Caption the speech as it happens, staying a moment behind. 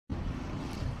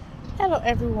Hello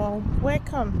everyone,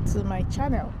 welcome to my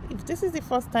channel. If this is the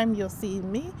first time you're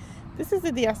seeing me, this is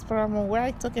the Diaspora Mom, where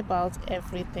I talk about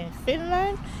everything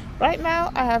Finland. Right now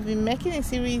I have been making a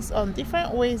series on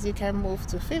different ways you can move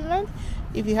to Finland.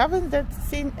 If you haven't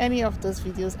seen any of those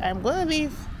videos, I'm going to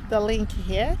leave the link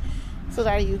here so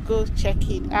that you go check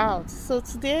it out. So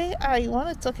today I want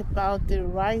to talk about the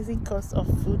rising cost of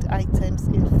food items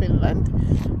in Finland.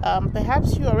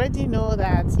 Perhaps you already know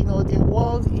that the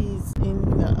world is in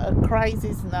a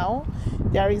crisis now.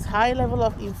 There is high level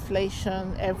of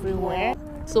inflation everywhere,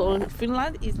 so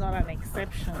Finland is not an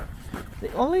exception.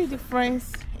 The only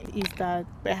difference is that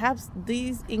perhaps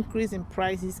this increase in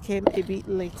prices came a bit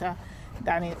later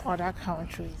than in other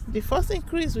countries. The first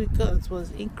increase we got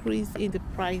was increase in the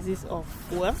prices of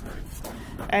fuel,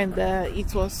 and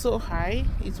it was so high,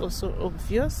 it was so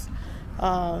obvious.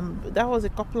 That was a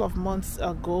couple of months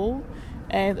ago,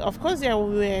 and of course there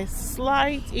were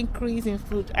slight increase in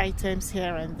food items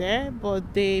here and there,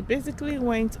 but they basically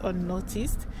went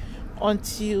unnoticed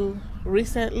until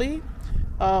recently,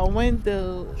 when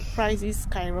the prices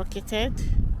skyrocketed,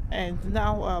 and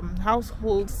now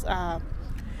households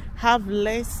have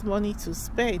less money to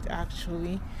spend.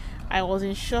 Actually, I was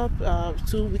in shop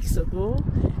 2 weeks ago,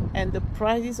 and the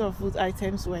prices of food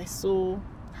items were so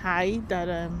high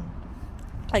that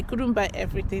I couldn't buy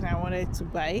everything I wanted to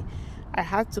buy. I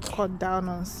had to cut down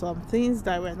on some things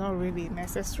that were not really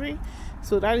necessary.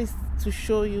 So that is to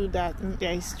show you that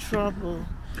there is trouble.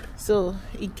 So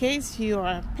in case you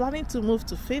are planning to move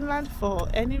to Finland for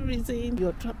any reason,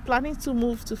 you're planning to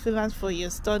move to Finland for your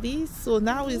studies, so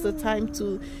now is the time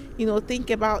to think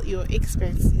about your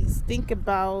expenses, think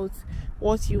about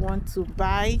what you want to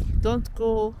buy. Don't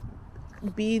go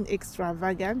being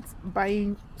extravagant,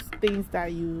 buying things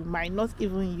that you might not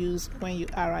even use when you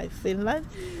arrive in Finland.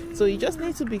 So you just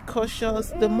need to be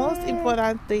cautious. The most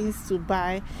important things to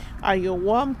buy are your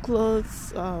warm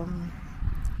clothes,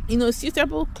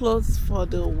 suitable clothes for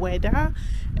the weather,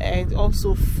 and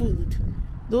also food.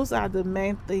 Those are the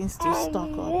main things to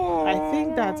stock up. I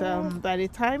think that by the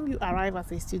time you arrive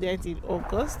as a student in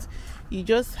August, you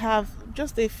just have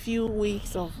a few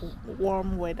weeks of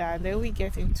warm weather, and then we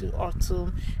get into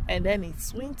autumn, and then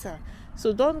it's winter.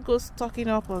 So don't go stocking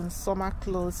up on summer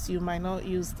clothes. You might not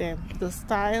use them. The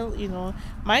style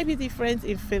might be different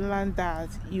in Finland, that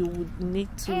you would need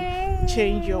to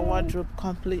change your wardrobe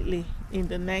completely in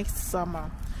the next summer.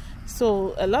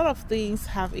 So a lot of things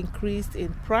have increased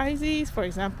in prices. For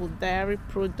example, dairy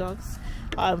products,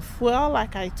 fuel,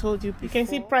 like I told you before. You can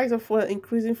see price of fuel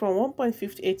increasing from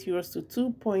 1.58 euros to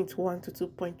 2.1 to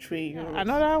 2.3 euros.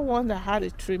 Another one that had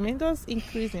a tremendous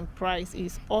increase in price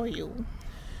is oil.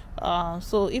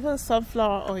 So even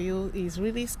sunflower oil is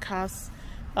really scarce.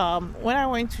 When I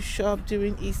went to shop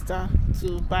during Easter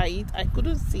to buy it, I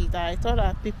couldn't see that. I thought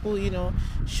that people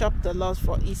shopped a lot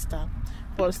for Easter,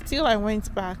 but still I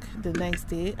went back the next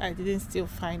day, I didn't still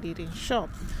find it in shop.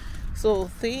 So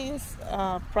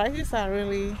prices are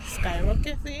really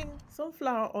skyrocketing.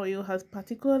 Sunflower oil has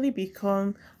particularly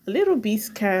become a little bit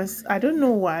scarce. I don't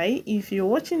know why. If you're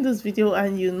watching this video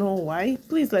and you know why,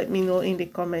 please let me know in the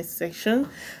comment section.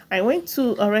 I went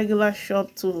to a regular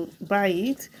shop to buy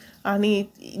it, and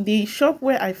the shop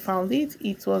where I found it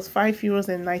was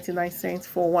 €5.99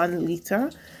 for 1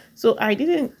 liter. So I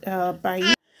didn't buy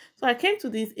it. So I came to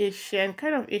this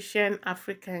kind of Asian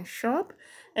African shop,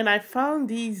 and I found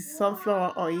these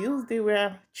sunflower oils. They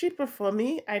were cheaper for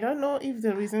me. I don't know if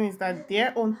the reason is that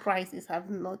their own prices have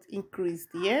not increased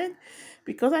yet,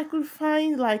 because I could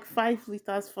find like 5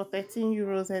 liters for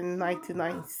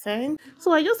 €13.99.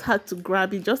 So I just had to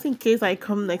grab it just in case I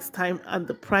come next time and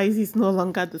the price is no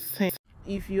longer the same.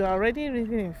 If you are already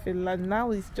living in Finland, now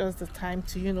is just the time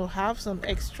to have some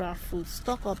extra food.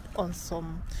 Stock up on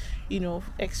some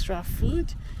extra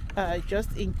food,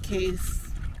 just in case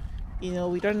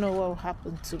we don't know what will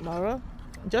happen tomorrow,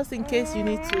 just in case you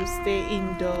need to stay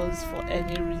indoors for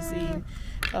any reason,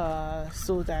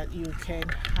 so that you can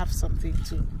have something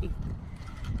to eat.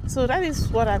 So that is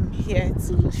what I'm here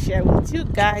to share with you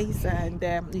guys. And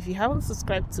if you haven't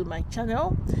subscribed to my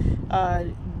channel,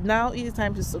 now is the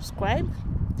time to subscribe.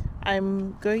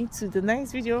 The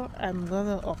next video I'm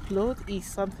gonna upload is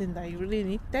something that you really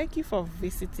need. Thank you for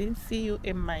visiting. See you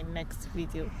in my next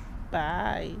video.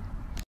 Bye.